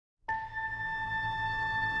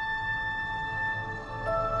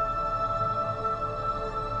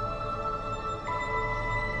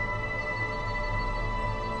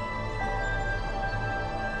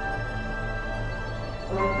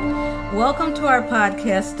Welcome to our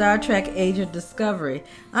podcast, Star Trek Age of Discovery.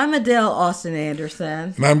 I'm Adele Austin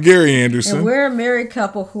Anderson. And I'm Gary Anderson. And we're a married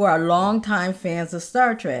couple who are longtime fans of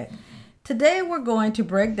Star Trek. Today we're going to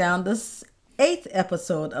break down the 8th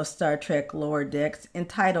episode of Star Trek Lower Decks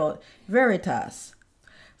entitled Veritas.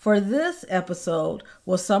 For this episode,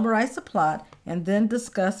 we'll summarize the plot and then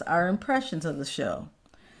discuss our impressions of the show.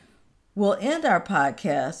 We'll end our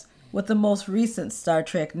podcast with the most recent Star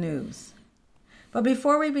Trek news. But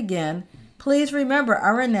before we begin, please remember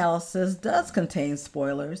our analysis does contain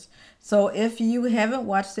spoilers, so if you haven't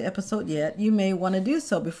watched the episode yet, you may want to do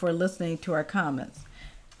so before listening to our comments.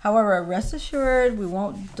 However, rest assured, we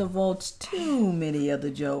won't divulge too many of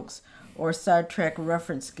the jokes or Star Trek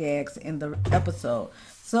reference gags in the episode,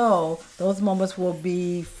 so those moments will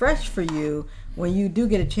be fresh for you when you do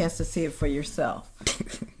get a chance to see it for yourself.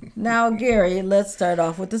 Now, Gary, let's start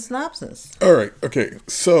off with the synopsis. All right, okay,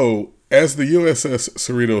 so as the USS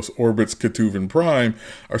Cerritos orbits Ketuvin Prime,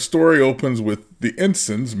 our story opens with the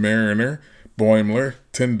ensigns, Mariner, Boimler,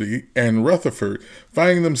 Tendi, and Rutherford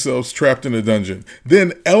finding themselves trapped in a dungeon,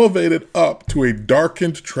 then elevated up to a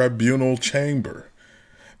darkened tribunal chamber.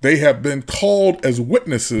 They have been called as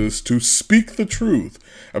witnesses to speak the truth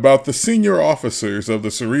about the senior officers of the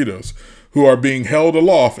Cerritos, who are being held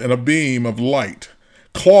aloft in a beam of light.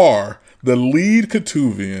 Klar, the lead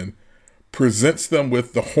Ketuvian, presents them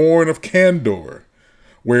with the Horn of Kandor,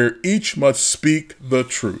 where each must speak the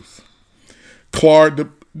truth. Klar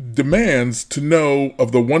demands to know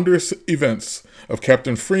of the wondrous events of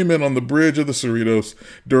Captain Freeman on the bridge of the Cerritos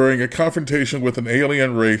during a confrontation with an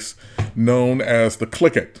alien race known as the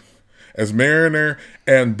Klicket. As Mariner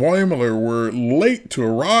and Boimler were late to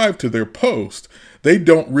arrive to their post, they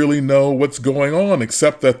don't really know what's going on,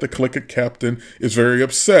 except that the Klicket captain is very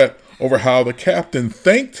upset over how the captain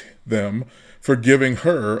thanked them for giving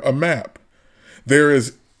her a map. There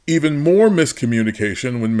is even more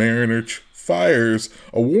miscommunication when Mariner fires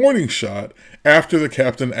a warning shot after the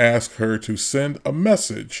captain asked her to send a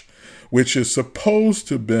message, which is supposed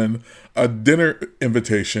to have been a dinner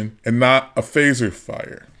invitation and not a phaser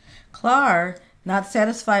fire. Klar, not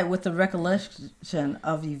satisfied with the recollection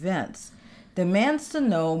of events, demands to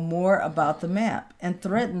know more about the map and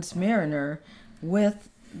threatens Mariner with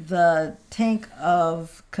the tank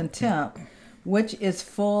of contempt, which is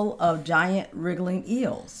full of giant wriggling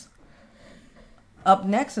eels. Up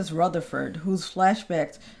next is Rutherford, whose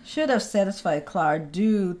flashbacks should have satisfied Klar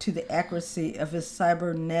due to the accuracy of his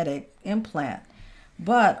cybernetic implant.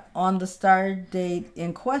 But on the star date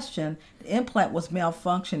in question, the implant was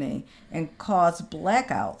malfunctioning and caused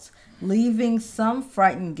blackouts, leaving some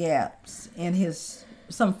frightening gaps in his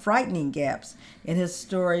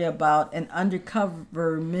story about an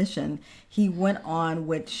undercover mission he went on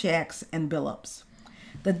with Shax and Billups.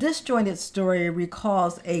 The disjointed story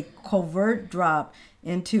recalls a covert drop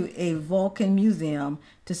into a Vulcan museum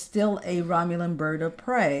to steal a Romulan bird of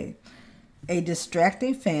prey, a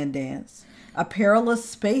distracting fan dance, a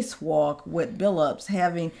perilous spacewalk with Billups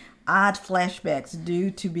having odd flashbacks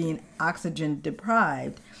due to being oxygen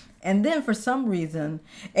deprived, and then for some reason,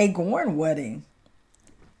 a Gorn wedding.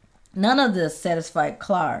 None of this satisfied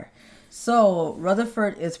Klar, so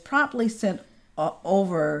Rutherford is promptly sent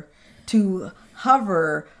over to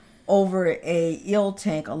hover over a eel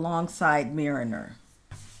tank alongside Mariner.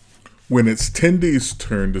 When it's Tendi's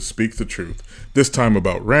turn to speak the truth, this time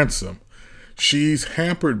about Ransom, she's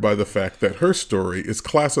hampered by the fact that her story is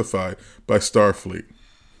classified by Starfleet.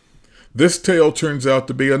 This tale turns out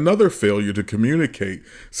to be another failure to communicate,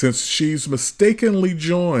 since she's mistakenly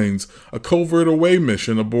joins a covert away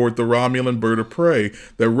mission aboard the Romulan bird of prey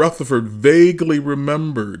that Rutherford vaguely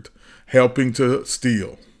remembered helping to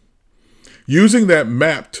steal. Using that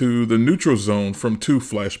map to the neutral zone from 2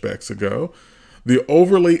 flashbacks ago, the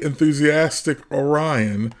overly enthusiastic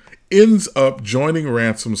Orion ends up joining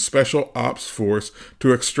Ransom's special ops force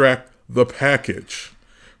to extract the package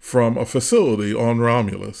from a facility on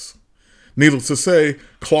Romulus. Needless to say,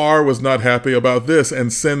 Klar was not happy about this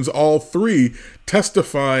and sends all 3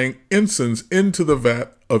 testifying ensigns into the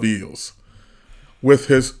vat of eels. With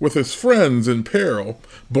his friends in peril,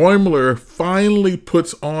 Boimler finally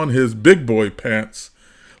puts on his big boy pants,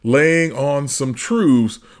 laying on some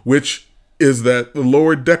truths, which is that the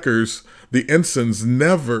lower deckers, the ensigns,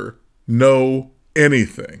 never know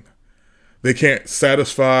anything. They can't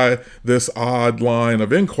satisfy this odd line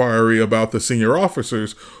of inquiry about the senior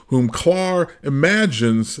officers, whom Klar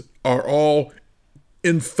imagines are all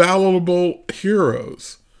infallible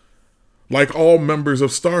heroes, like all members of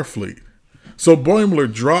Starfleet. So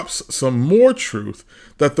Boimler drops some more truth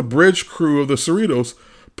that the bridge crew of the Cerritos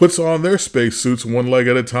puts on their spacesuits one leg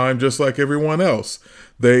at a time, just like everyone else.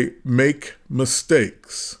 They make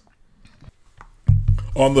mistakes.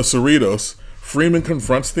 On the Cerritos, Freeman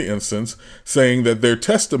confronts the ensigns, saying that their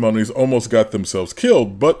testimonies almost got themselves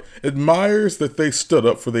killed, but admires that they stood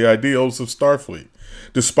up for the ideals of Starfleet,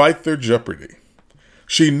 despite their jeopardy.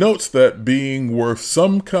 She notes that being worth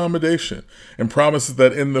some accommodation and promises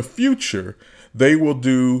that in the future they will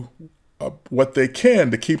do what they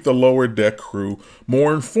can to keep the lower deck crew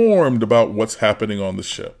more informed about what's happening on the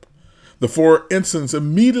ship. The four ensigns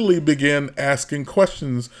immediately begin asking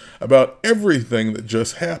questions about everything that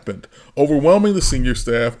just happened, overwhelming the senior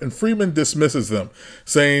staff, and Freeman dismisses them,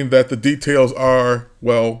 saying that the details are,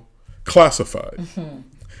 well, classified. Mm-hmm.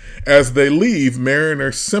 As they leave,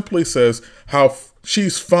 Mariner simply says how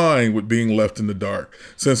she's fine with being left in the dark,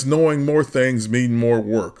 since knowing more things mean more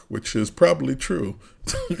work, which is probably true.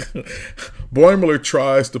 Boimler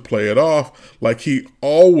tries to play it off like he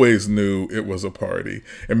always knew it was a party,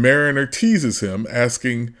 and Mariner teases him,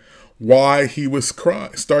 asking why he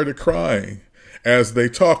started crying. As they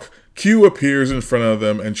talk, Q appears in front of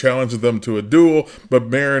them and challenges them to a duel, but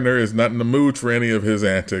Mariner is not in the mood for any of his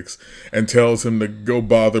antics and tells him to go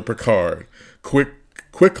bother Picard.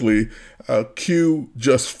 Quickly, Q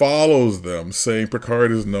just follows them, saying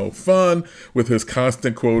Picard is no fun with his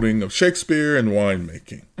constant quoting of Shakespeare and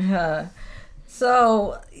winemaking.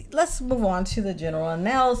 So let's move on to the general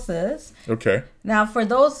analysis. Okay. Now, for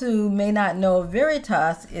those who may not know,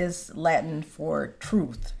 Veritas is Latin for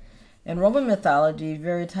truth. In Roman mythology,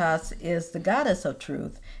 Veritas is the goddess of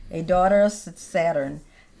truth, a daughter of Saturn,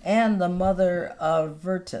 and the mother of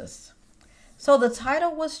Virtus. So the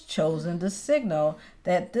title was chosen to signal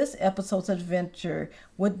that this episode's adventure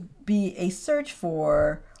would be a search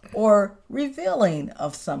for or revealing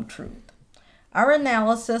of some truth. Our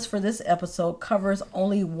analysis for this episode covers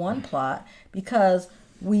only one plot because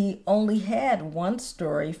we only had one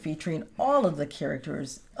story featuring all of the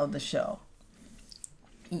characters of the show.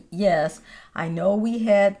 Yes, I know we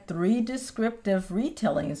had 3 descriptive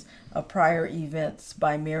retellings of prior events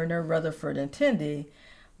by Mariner, Rutherford, and Tendi,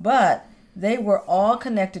 but they were all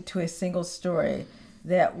connected to a single story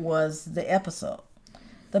that was the episode.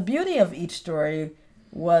 The beauty of each story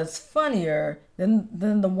was funnier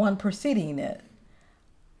than the one preceding it.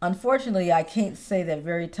 Unfortunately, I can't say that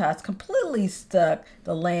Veritas completely stuck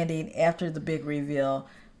the landing after the big reveal,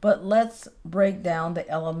 but let's break down the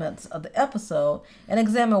elements of the episode and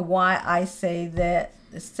examine why I say that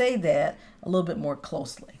a little bit more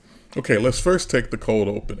closely. Okay, let's first take the cold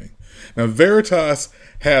opening. Now, Veritas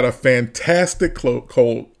had a fantastic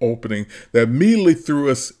cold opening that immediately threw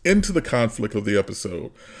us into the conflict of the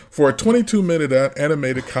episode. For a 22-minute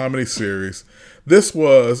animated comedy series, this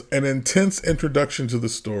was an intense introduction to the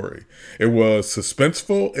story. It was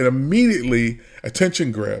suspenseful and immediately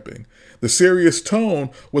attention-grabbing. The serious tone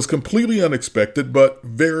was completely unexpected, but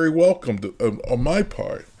very welcomed on my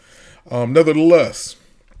part. Nevertheless,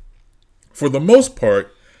 for the most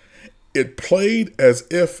part, it played as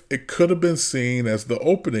if it could have been seen as the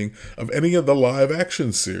opening of any of the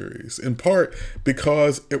live-action series, in part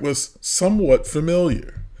because it was somewhat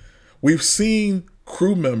familiar. We've seen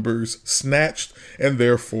crew members snatched, and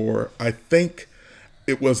therefore, I think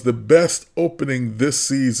it was the best opening this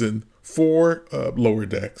season for Lower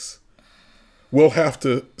Decks. We'll have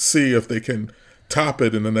to see if they can top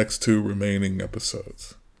it in the next 2 remaining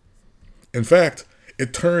episodes. In fact,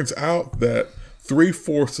 it turns out that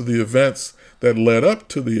 3/4 of the events that led up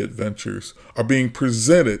to the adventures are being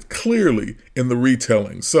presented clearly in the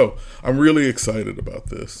retelling. So I'm really excited about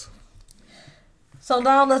this. So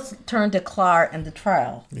now let's turn to Klar and the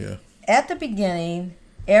trial. Yeah. At the beginning,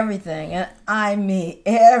 everything, and I mean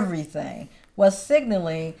everything, was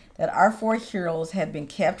signaling that our 4 heroes had been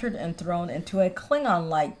captured and thrown into a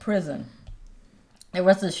Klingon-like prison. There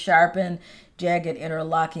was the sharpened, jagged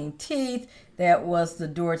interlocking teeth that was the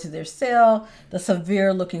door to their cell, the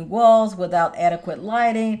severe-looking walls without adequate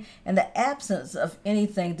lighting, and the absence of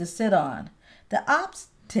anything to sit on. The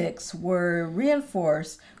optics were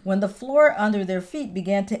reinforced when the floor under their feet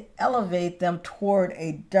began to elevate them toward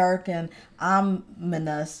a darkened,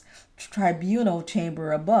 ominous tribunal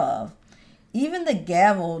chamber above. Even the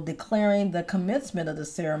gavel declaring the commencement of the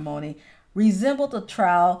ceremony resembled the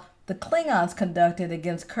trial the Klingons conducted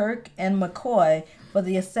against Kirk and McCoy for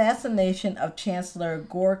the assassination of Chancellor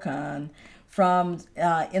Gorkon from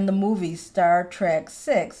in the movie Star Trek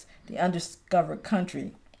VI, The Undiscovered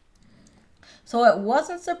Country. So it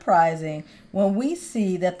wasn't surprising when we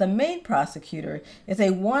see that the main prosecutor is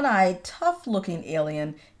a one-eyed, tough-looking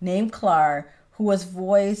alien named Klar, who was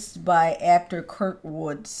voiced by actor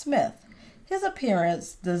Kurtwood Smith. His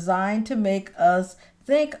appearance, designed to make us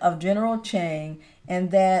Think of General Chang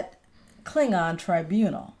and that Klingon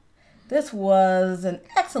tribunal. This was an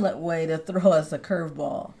excellent way to throw us a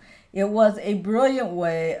curveball. It was a brilliant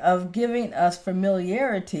way of giving us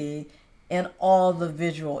familiarity in all the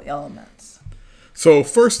visual elements. So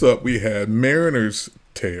first up, we had Mariner's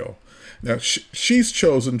Tale. Now, she's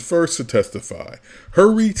chosen first to testify.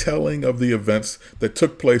 Her retelling of the events that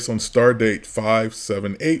took place on Stardate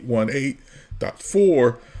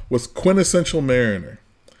 57818.4 was quintessential Mariner.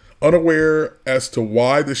 Unaware as to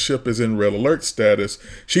why the ship is in red alert status,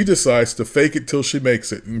 she decides to fake it till she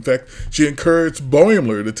makes it. In fact, she encouraged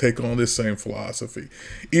Boimler to take on this same philosophy,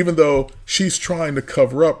 even though she's trying to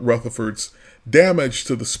cover up Rutherford's damage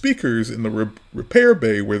to the speakers in the repair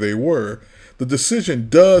bay where they were. The decision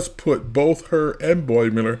does put both her and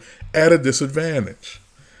Boimler at a disadvantage.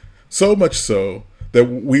 So much so that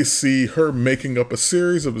we see her making up a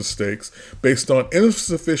series of mistakes based on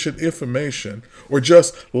insufficient information or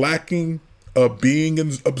just lacking being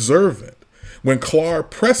observant. When K'Ehleyr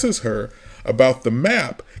presses her about the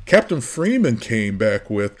map, Captain Freeman came back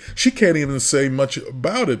with, she can't even say much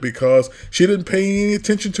about it because she didn't pay any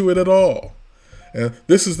attention to it at all. And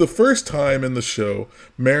this is the first time in the show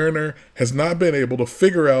Mariner has not been able to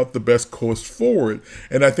figure out the best course forward,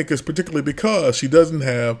 and I think it's particularly because she doesn't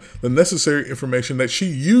have the necessary information that she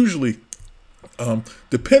usually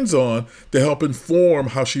depends on to help inform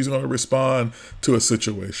how she's going to respond to a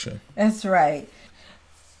situation. That's right.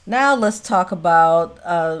 Now let's talk about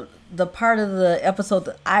the part of the episode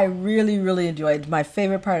that I really, really enjoyed, my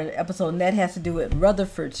favorite part of the episode, and that has to do with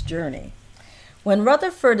Rutherford's journey. When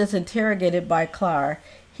Rutherford is interrogated by K'Ehleyr,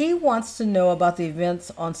 he wants to know about the events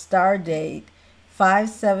on Stardate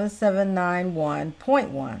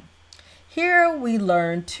 57791.1. Here we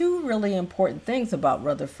learn two really important things about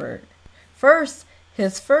Rutherford. First,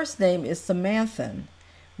 his first name is Samanthan,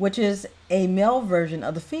 which is a male version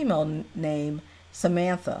of the female name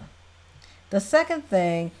Samantha. The second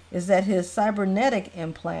thing is that his cybernetic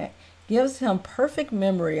implant gives him perfect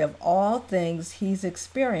memory of all things he's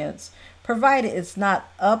experienced, provided it's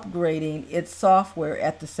not upgrading its software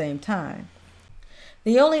at the same time.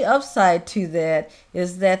 The only upside to that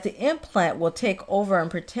is that the implant will take over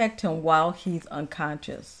and protect him while he's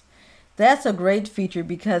unconscious. That's a great feature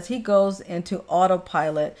because he goes into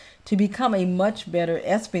autopilot to become a much better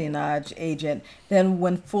espionage agent than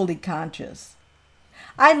when fully conscious.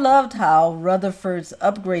 I loved how Rutherford's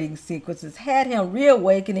upgrading sequences had him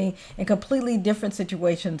reawakening in completely different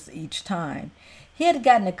situations each time. He had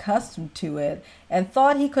gotten accustomed to it and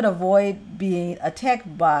thought he could avoid being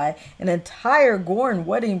attacked by an entire Gorn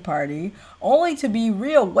wedding party, only to be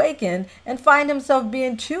reawakened and find himself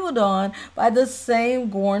being chewed on by the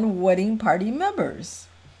same Gorn wedding party members.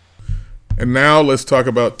 And now let's talk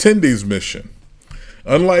about Tendi's mission.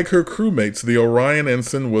 Unlike her crewmates, the Orion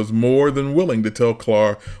ensign was more than willing to tell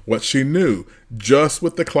K'Ehleyr what she knew, just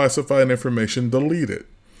with the classified information deleted.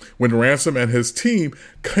 When Ransom and his team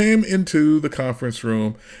came into the conference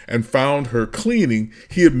room and found her cleaning,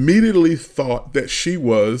 he immediately thought that she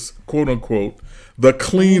was, quote unquote, the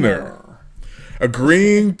cleaner.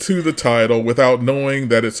 Agreeing to the title without knowing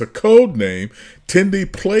that it's a code name,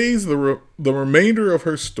 Tendi plays the remainder of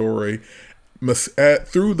her story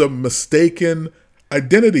through the mistaken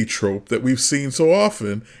identity trope that we've seen so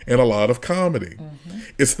often in a lot of comedy. Mm-hmm.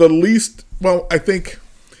 It's the least, well, I think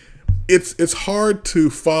it's hard to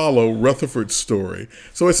follow Rutherford's story.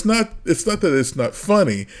 So it's not that it's not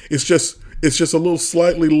funny. It's just a little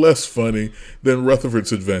slightly less funny than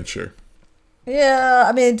Rutherford's adventure. Yeah,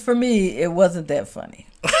 I mean, for me, it wasn't that funny.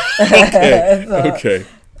 Okay. Okay.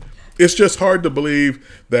 It's just hard to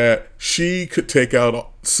believe that she could take out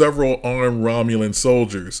several armed Romulan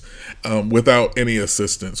soldiers without any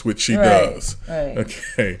assistance, which she does. Right.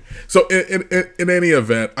 Okay. So in any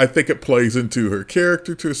event, I think it plays into her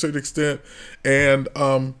character to a certain extent, and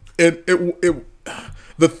the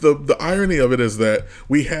irony of it is that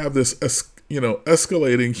we have this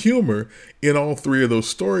escalating humor in all three of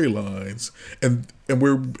those storylines, and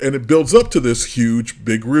it builds up to this huge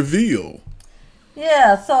big reveal.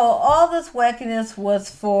 Yeah, so all this wackiness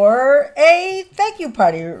was for a thank you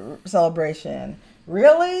party celebration.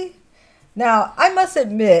 Really? Now, I must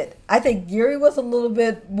admit, I think Gary was a little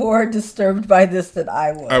bit more disturbed by this than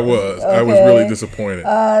I was. I was. Okay? I was really disappointed.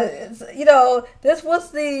 This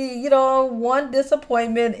was the, one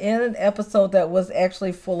disappointment in an episode that was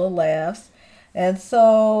actually full of laughs. And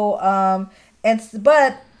so,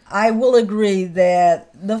 but I will agree that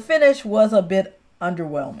the finish was a bit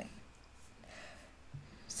underwhelming.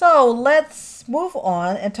 So let's move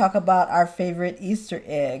on and talk about our favorite Easter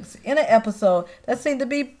eggs in an episode that seemed to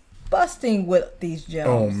be busting with these gems.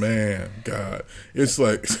 Oh man, God, it's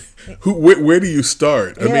like, where do you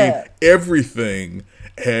start? I mean, everything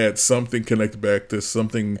had something connected back to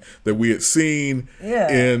something that we had seen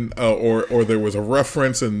in, or there was a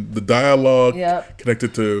reference in the dialogue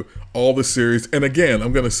connected to all the series. And again,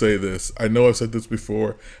 I'm going to say this. I know I've said this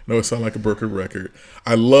before. I know it sounds like a broken record.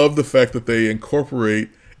 I love the fact that they incorporate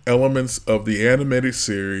elements of the animated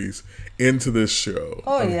series into this show.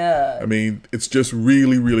 I mean, it's just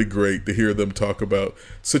really, really great to hear them talk about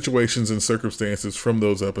situations and circumstances from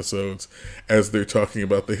those episodes as they're talking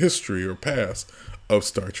about the history or past of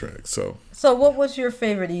Star Trek. So what was your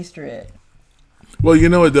favorite Easter egg? Well, you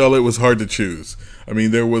know, Adele, it was hard to choose. I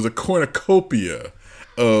mean, there was a cornucopia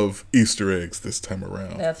of Easter eggs this time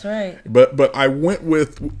around. That's right. But I went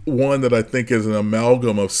with one that I think is an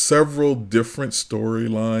amalgam of several different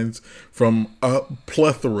storylines from a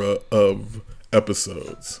plethora of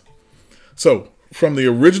episodes. So, from the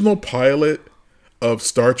original pilot of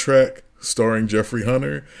Star Trek starring Jeffrey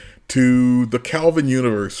Hunter to the Calvin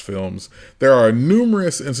Universe films, there are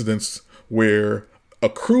numerous incidents where a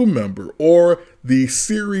crew member or the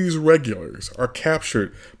series regulars are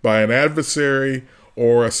captured by an adversary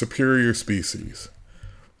or a superior species.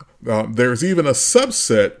 There's even a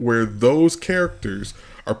subset where those characters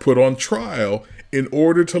are put on trial in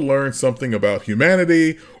order to learn something about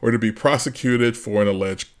humanity or to be prosecuted for an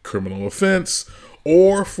alleged criminal offense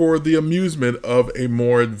or for the amusement of a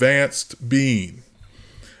more advanced being.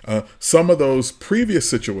 Some of those previous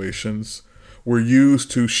situations were used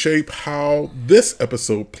to shape how this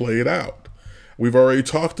episode played out. We've already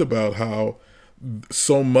talked about how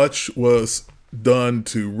so much was done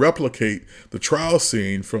to replicate the trial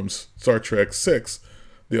scene from Star Trek VI,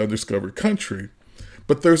 The Undiscovered Country.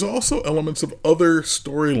 But there's also elements of other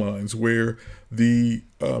storylines where the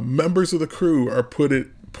members of the crew are put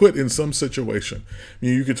in some situation. I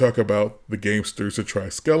mean, you could talk about the Gamesters of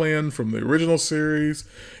Triskelion from the original series.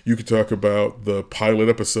 You could talk about the pilot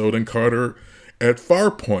episode in Carter at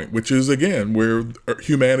Farpoint, which is, again, where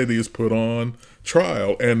humanity is put on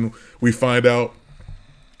trial. And we find out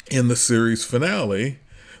in the series finale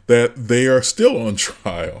that they are still on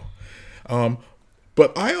trial.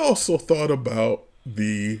 But I also thought about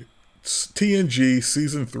the TNG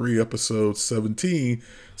Season 3, Episode 17,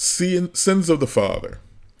 Sins of the Father,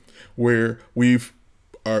 where there's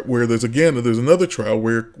another trial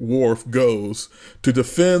where Worf goes to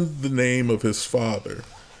defend the name of his father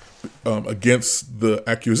against the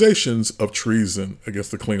accusations of treason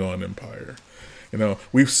against the Klingon Empire. You know,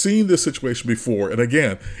 we've seen this situation before, and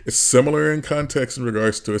again, it's similar in context in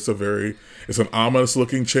regards to it's an ominous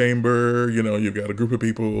looking chamber. You know, you've got a group of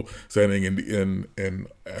people standing in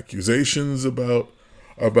accusations about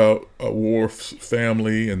Worf's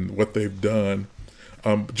family and what they've done.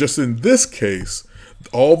 Just in this case,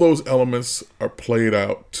 all those elements are played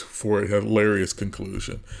out for a hilarious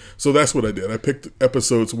conclusion. So that's what I did. I picked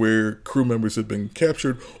episodes where crew members had been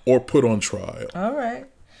captured or put on trial. All right.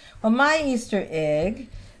 Well, my Easter egg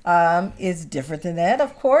is different than that,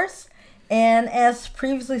 of course. And as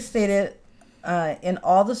previously stated, in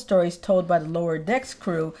all the stories told by the Lower Decks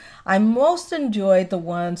crew, I most enjoyed the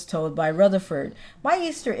ones told by Rutherford. My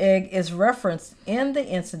Easter egg is referenced in the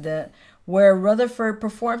incident where Rutherford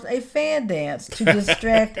performs a fan dance to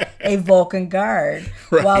distract a Vulcan guard,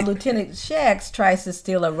 while Lieutenant Shax tries to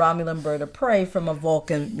steal a Romulan bird of prey from a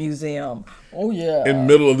Vulcan museum. Oh, yeah. In the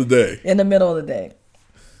middle of the day. In the middle of the day.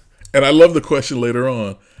 And I love the question later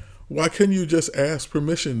on. Why couldn't you just ask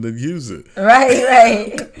permission to use it?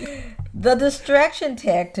 Right. The distraction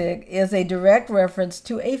tactic is a direct reference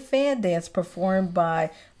to a fan dance performed by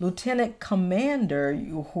Lieutenant Commander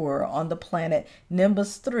Uhura on the planet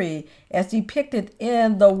Nimbus 3, as depicted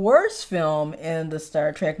in the worst film in the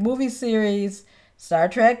Star Trek movie series, Star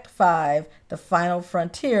Trek V, The Final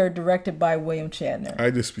Frontier, directed by William Shatner.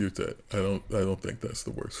 I dispute that. I don't think that's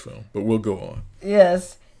the worst film, but we'll go on.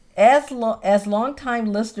 Yes. As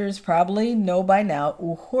longtime listeners probably know by now,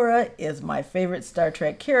 Uhura is my favorite Star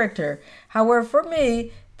Trek character. However, for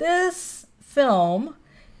me, this film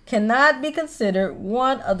cannot be considered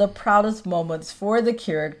one of the proudest moments for the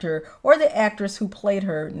character or the actress who played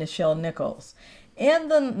her, Nichelle Nichols. In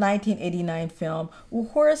the 1989 film,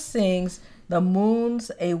 Uhura sings "The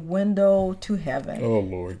Moon's a Window to Heaven" oh,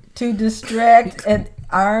 Lord, to distract an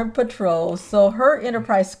armed patrol so her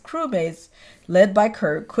Enterprise crewmates, led by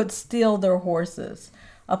Kirk, could steal their horses.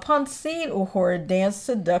 Upon seeing Uhura dance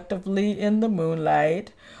seductively in the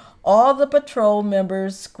moonlight, all the patrol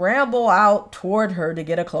members scramble out toward her to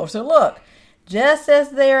get a closer look. Just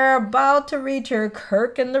as they are about to reach her,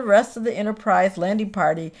 Kirk and the rest of the Enterprise landing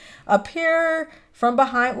party appear from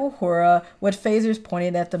behind Uhura with phasers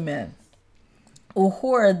pointing at the men.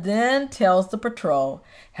 Uhura then tells the patrol,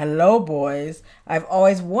 "Hello, boys. I've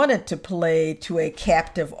always wanted to play to a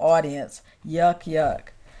captive audience. Yuck,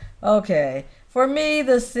 yuck." Okay, for me,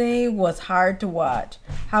 the scene was hard to watch.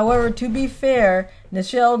 However, to be fair,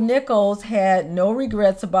 Nichelle Nichols had no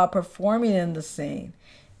regrets about performing in the scene.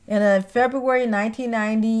 In a February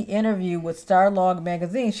 1990 interview with Starlog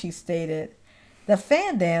magazine, she stated, "The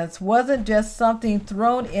fan dance wasn't just something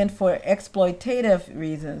thrown in for exploitative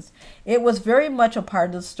reasons. It was very much a part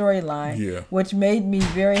of the storyline, which made me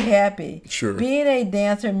very happy. Sure. Being a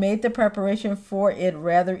dancer made the preparation for it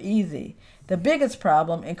rather easy. The biggest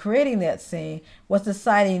problem in creating that scene was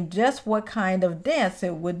deciding just what kind of dance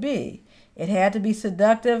it would be. It had to be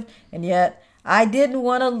seductive, and yet I didn't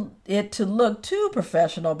want it to look too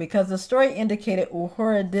professional because the story indicated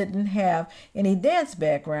Uhura didn't have any dance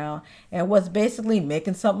background and was basically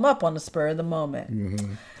making something up on the spur of the moment."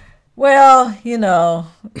 Mm-hmm. Well, you know,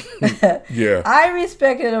 Yeah. I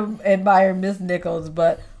respect and admire Miss Nichols,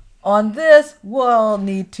 but on this, we'll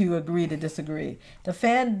need to agree to disagree. The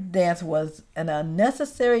fan dance was an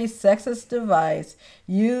unnecessary sexist device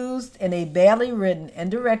used in a badly written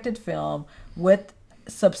and directed film with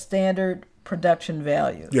substandard production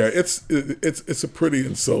values. Yeah, it's a pretty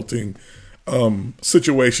insulting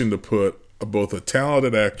situation to put both a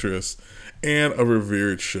talented actress and a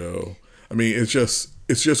revered show. I mean, it's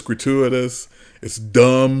just gratuitous. It's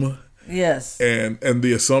dumb. Yes. And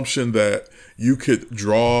the assumption that you could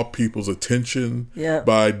draw people's attention Yep.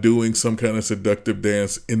 by doing some kind of seductive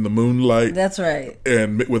dance in the moonlight. That's right.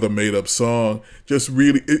 And with a made up song, just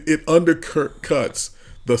really it undercuts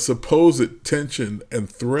the supposed tension and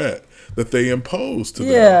threat that they imposed to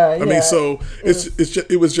them. I mean, so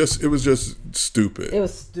it was just stupid. It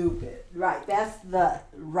was stupid. Right. That's the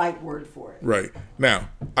right word for it. Right. Now,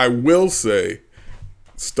 I will say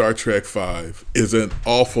Star Trek V is an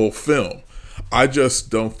awful film. I just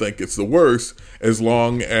don't think it's the worst as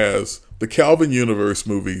long as the Calvin Universe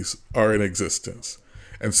movies are in existence.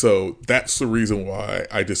 And so that's the reason why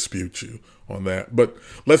I dispute you on that. But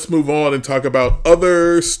let's move on and talk about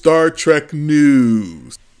other Star Trek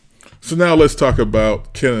news. So now let's talk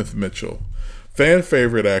about Kenneth Mitchell. Fan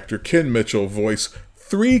favorite actor Ken Mitchell voiced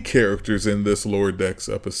 3 characters in this Lower Decks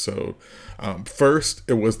episode. First,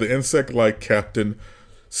 it was the insect-like Captain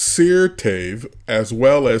Sirtave, as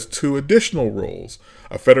well as 2 additional roles,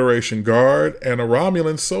 a Federation guard and a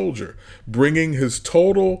Romulan soldier, bringing his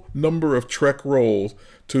total number of Trek roles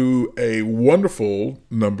to a wonderful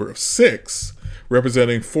number of 6,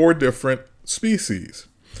 representing 4 different species.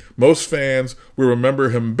 Most fans will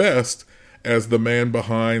remember him best as the man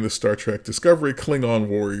behind the Star Trek Discovery Klingon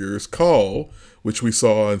Warriors Call, which we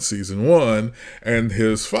saw in Season 1, and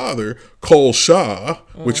his father, Kol Shah,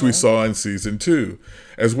 which we saw in Season 2,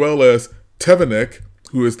 as well as Tevenik,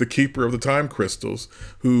 who is the keeper of the time crystals,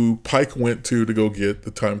 who Pike went to go get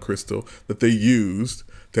the time crystal that they used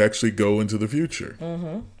to actually go into the future.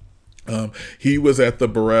 He was at the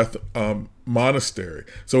Barath Monastery.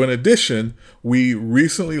 So in addition, we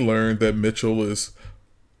recently learned that Mitchell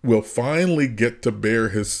will finally get to bear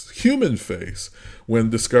his human face when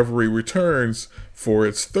Discovery returns for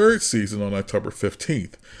its 3rd season on October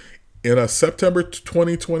 15th. In a September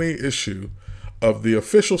 2020 issue of the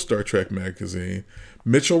official Star Trek magazine,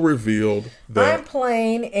 Mitchell revealed that I'm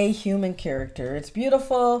playing a human character. It's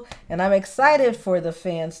beautiful, and I'm excited for the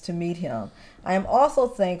fans to meet him. I am also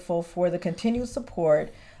thankful for the continued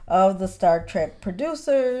support of the Star Trek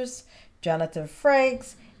producers, Jonathan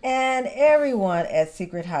Frakes, and everyone at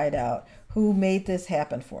Secret Hideout who made this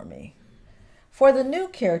happen for me. For the new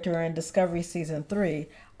character in Discovery Season 3,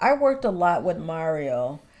 I worked a lot with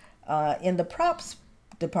Mario in the props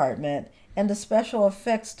department and the special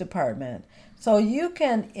effects department. So you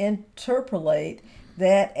can interpolate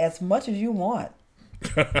that as much as you want.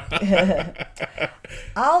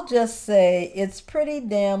 I'll just say it's pretty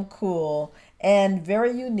damn cool and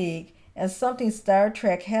very unique and something Star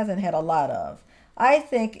Trek hasn't had a lot of. I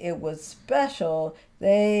think it was special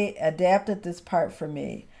they adapted this part for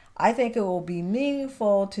me. I think it will be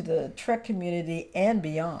meaningful to the Trek community and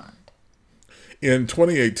beyond. in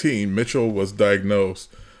 2018, Mitchell was diagnosed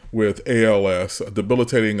with ALS, a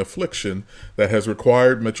debilitating affliction that has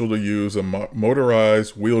required Mitchell to use a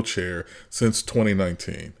motorized wheelchair since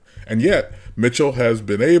 2019. And yet, Mitchell has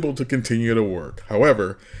been able to continue to work.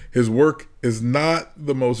 However, his work is not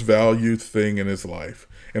the most valued thing in his life.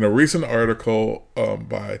 In a recent article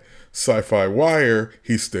by Sci-Fi Wire,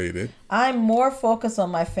 he stated, "I'm more focused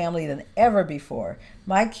on my family than ever before.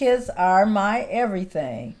 My kids are my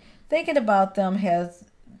everything. Thinking about them has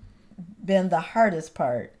been the hardest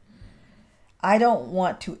part. I don't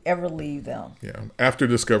want to ever leave them." Yeah. After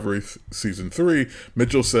Discovery Season 3,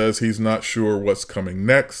 Mitchell says he's not sure what's coming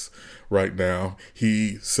next right now.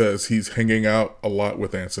 He says he's hanging out a lot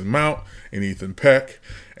with Anson Mount and Ethan Peck,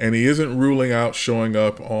 and he isn't ruling out showing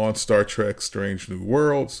up on Star Trek Strange New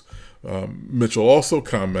Worlds. Mitchell also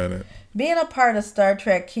commented, "Being a part of Star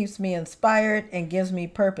Trek keeps me inspired and gives me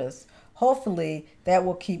purpose. Hopefully that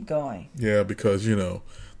will keep going." Yeah, because,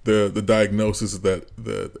 the diagnosis is that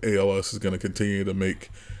the ALS is going to continue to make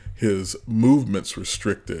his movements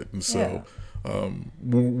restricted. And so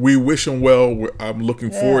we wish him well. I'm looking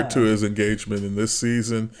forward to his engagement in this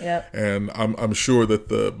season. Yep. And I'm sure that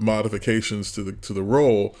the modifications to the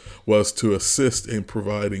role was to assist in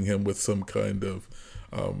providing him with some kind of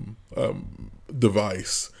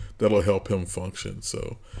device that'll help him function.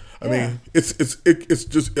 So, I mean, it's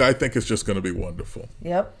just, I think it's just going to be wonderful.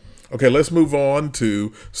 Yep. Okay, let's move on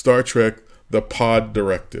to Star Trek: The Pod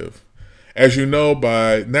Directive. As you know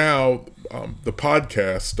by now, the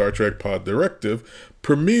podcast, Star Trek Pod Directive,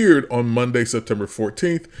 premiered on Monday, September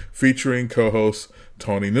 14th, featuring co-host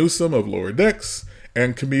Tawny Newsome of Lower Decks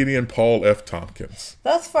and comedian Paul F. Tompkins.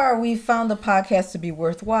 Thus far, we've found the podcast to be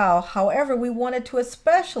worthwhile. However, we wanted to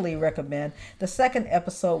especially recommend the second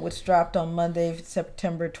episode, which dropped on Monday,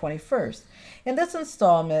 September 21st. In this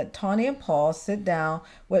installment, Tawny and Paul sit down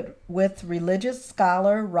with religious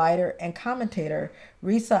scholar, writer, and commentator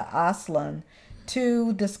Risa Aslan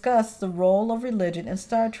to discuss the role of religion in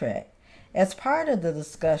Star Trek. As part of the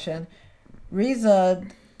discussion,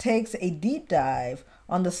 Risa takes a deep dive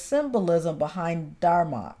on the symbolism behind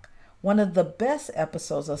Darmok, one of the best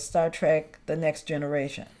episodes of Star Trek: The Next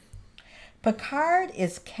Generation. Picard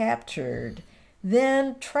is captured,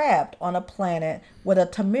 then trapped on a planet with a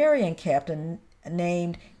Tamarian captain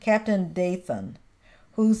named Captain Dathan,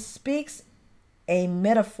 who speaks a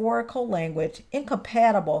metaphorical language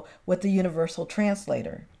incompatible with the universal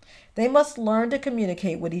translator. They must learn to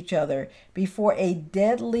communicate with each other before a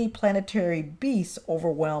deadly planetary beast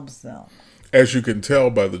overwhelms them. As you can tell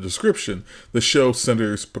by the description, the show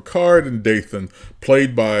centers Picard and Dathan,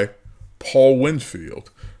 played by Paul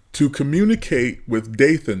Winfield. To communicate with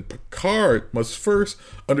Dathan, Picard must first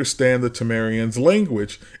understand the Tamarian's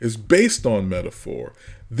language is based on metaphor.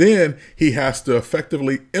 Then he has to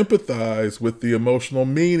effectively empathize with the emotional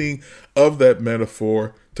meaning of that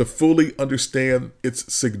metaphor to fully understand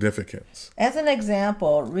its significance. As an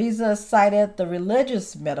example, Risa cited the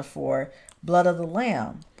religious metaphor, blood of the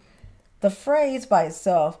lamb. The phrase by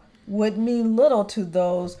itself would mean little to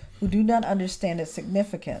those who do not understand its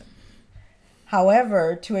significance.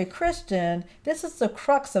 However, to a Christian, this is the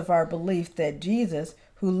crux of our belief that Jesus,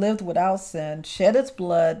 who lived without sin, shed his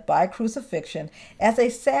blood by crucifixion as a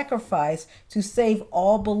sacrifice to save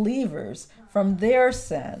all believers from their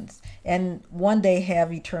sins and one day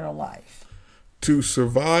have eternal life. To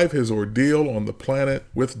survive his ordeal on the planet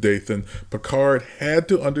with Dathan, Picard had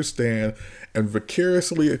to understand and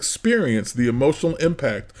vicariously experience the emotional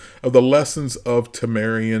impact of the lessons of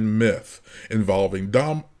Tamarian myth involving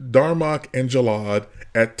Darmok and Jalad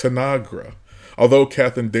at Tanagra. Although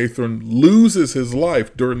Captain Dathan loses his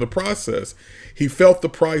life during the process, he felt the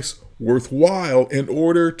price worthwhile in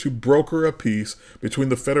order to broker a peace between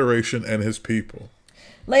the Federation and his people.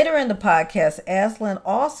 Later in the podcast, Aslan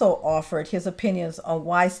also offered his opinions on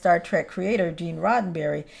why Star Trek creator Gene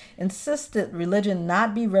Roddenberry insisted religion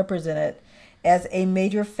not be represented as a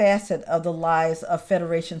major facet of the lives of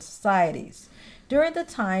Federation societies. During the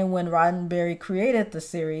time when Roddenberry created the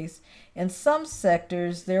series, in some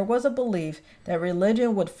sectors there was a belief that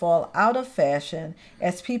religion would fall out of fashion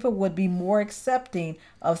as people would be more accepting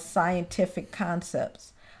of scientific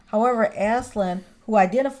concepts. However, Aslan, who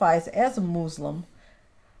identifies as a Muslim,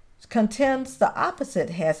 contends the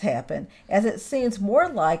opposite has happened, as it seems more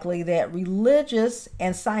likely that religious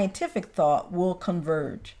and scientific thought will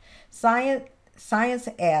converge. Science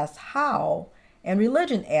asks how, and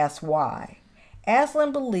religion asks why.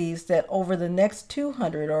 Aslan believes that over the next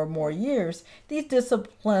 200 or more years, these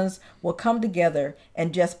disciplines will come together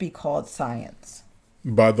and just be called science.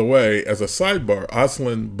 By the way, as a sidebar,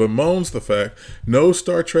 Aslan bemoans the fact no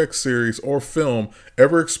Star Trek series or film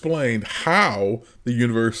ever explained how the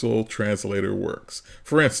universal translator works.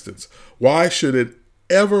 For instance, why should it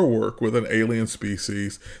ever work with an alien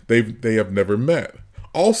species they have never met?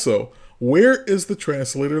 Also, where is the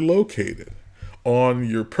translator located? On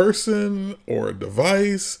your person or a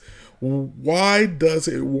device? Why does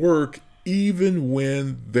it work even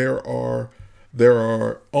when there are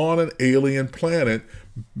on an alien planet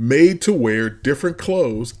made to wear different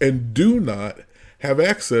clothes and do not have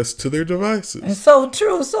access to their devices? And so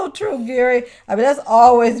true, Gary. I mean, that's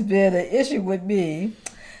always been an issue with me.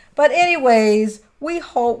 But anyways, we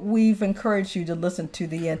hope we've encouraged you to listen to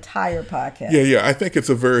the entire podcast. Yeah, I think it's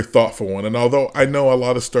a very thoughtful one. And although I know a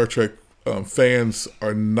lot of Star Trek fans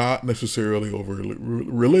are not necessarily overly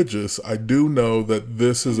religious, I do know that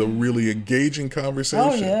this is a really engaging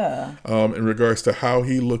conversation. In regards to how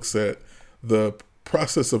he looks at the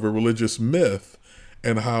process of a religious myth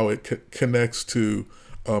and how it connects to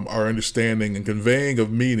our understanding and conveying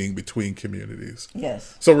of meaning between communities.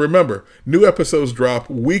 Yes. So remember, new episodes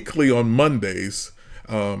drop weekly on Mondays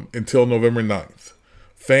until November 9th.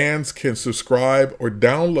 Fans can subscribe or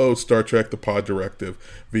download Star Trek The Pod Directive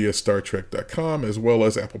via StarTrek.com, as well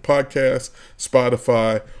as Apple Podcasts,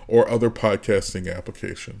 Spotify, or other podcasting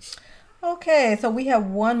applications. Okay, so we have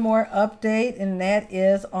one more update, and that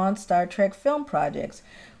is on Star Trek film projects.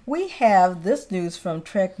 We have this news from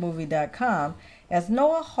TrekMovie.com. As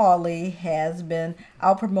Noah Hawley has been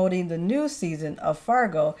out promoting the new season of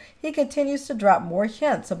Fargo, he continues to drop more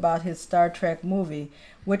hints about his Star Trek movie,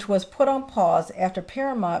 which was put on pause after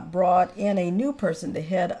Paramount brought in a new person to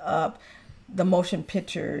head up the motion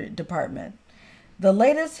picture department. The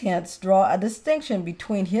latest hints draw a distinction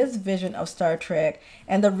between his vision of Star Trek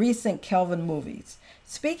and the recent Kelvin movies.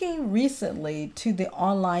 Speaking recently to the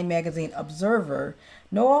online magazine Observer,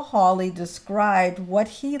 Noah Hawley described what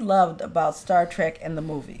he loved about Star Trek and the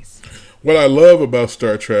movies. What I love about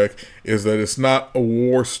Star Trek is that it's not a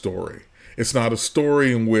war story. It's not a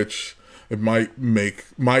story in which might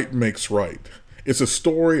makes right. It's a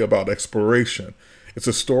story about exploration. It's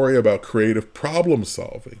a story about creative problem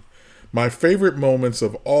solving. My favorite moments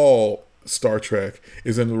of all Star Trek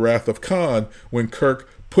is in The Wrath of Khan, when Kirk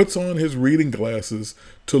puts on his reading glasses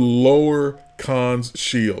to lower Khan's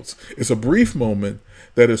shields. It's a brief moment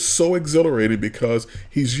that is so exhilarating because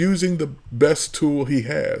he's using the best tool he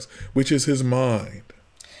has, which is his mind.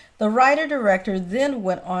 The writer-director then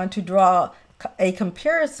went on to draw a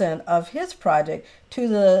comparison of his project to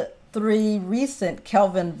the 3 recent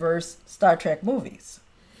Kelvin-verse Star Trek movies.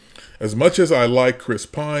 As much as I like Chris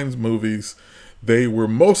Pine's movies, they were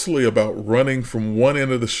mostly about running from one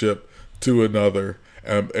end of the ship to another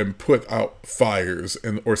and put out fires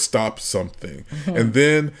or stop something. Mm-hmm. And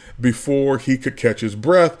then before he could catch his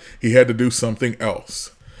breath, he had to do something else.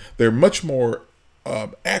 They're much more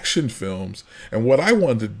action films. And what I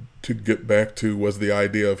wanted to get back to was the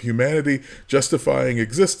idea of humanity justifying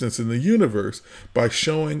existence in the universe by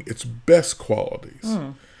showing its best qualities.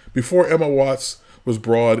 Before Emma Watts was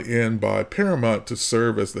brought in by Paramount to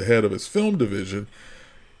serve as the head of its film division,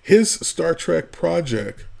 his Star Trek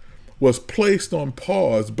project was placed on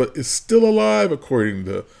pause, but is still alive, according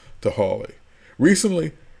to Hawley.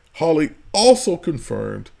 Recently, Hawley also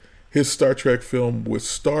confirmed his Star Trek film would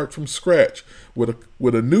start from scratch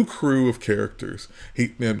with a new crew of characters.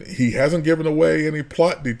 He hasn't given away any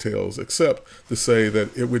plot details except to say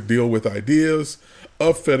that it would deal with ideas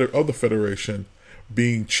of the Federation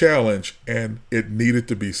being challenged and it needed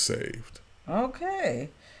to be saved. Okay.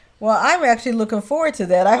 Well, I'm actually looking forward to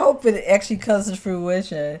that. I hope it actually comes to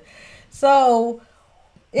fruition. So,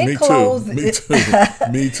 Me too.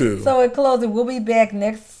 So, in closing, we'll be back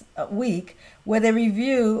next week with a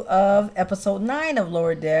review of episode 9 of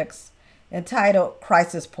Lower Decks entitled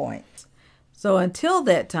Crisis Point. So, until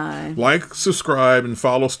that time, like, subscribe, and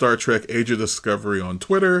follow Star Trek Age of Discovery on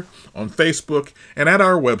Twitter, on Facebook, and at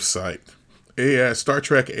our website, at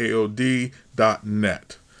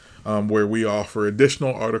StarTrekAOD.net. Where we offer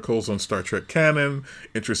additional articles on Star Trek canon,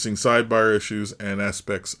 interesting sidebar issues, and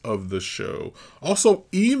aspects of the show. Also,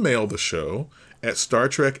 email the show at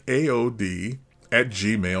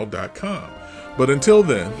StarTrekAOD@gmail.com. But until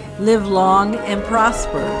then, live long and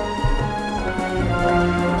prosper.